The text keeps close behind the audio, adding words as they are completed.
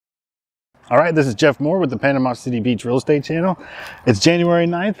All right, this is Jeff Moore with the Panama City Beach Real Estate channel. It's January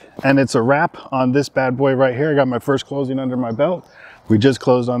 9th and it's a wrap on this bad boy right here. I got my first closing under my belt. We just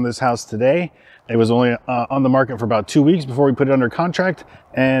closed on this house today. It was only on the market for about 2 weeks before we put it under contract,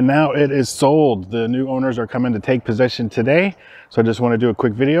 and now it is sold. The new owners are coming to take possession today. So I just want to do a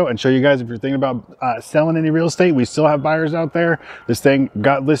quick video and show you guys, if you're thinking about selling any real estate, we still have buyers out there. This thing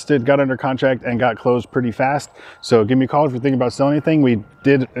got listed, got under contract, and got closed pretty fast. So give me a call if you're thinking about selling anything. We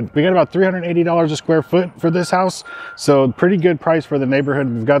got about $380 a square foot for this house. So pretty good price for the neighborhood.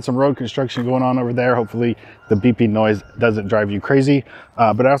 We've got some road construction going on over there. Hopefully the beeping noise doesn't drive you crazy.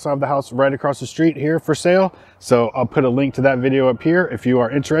 But I also have the house right across the street here for sale. So I'll put a link to that video up here if you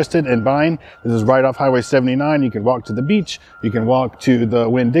are interested in buying. This is right off Highway 79. You can walk to the beach. You can walk to the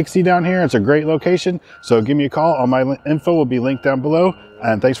Winn-Dixie down here. It's a great location. So give me a call. All my info will be linked down below.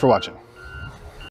 And thanks for watching.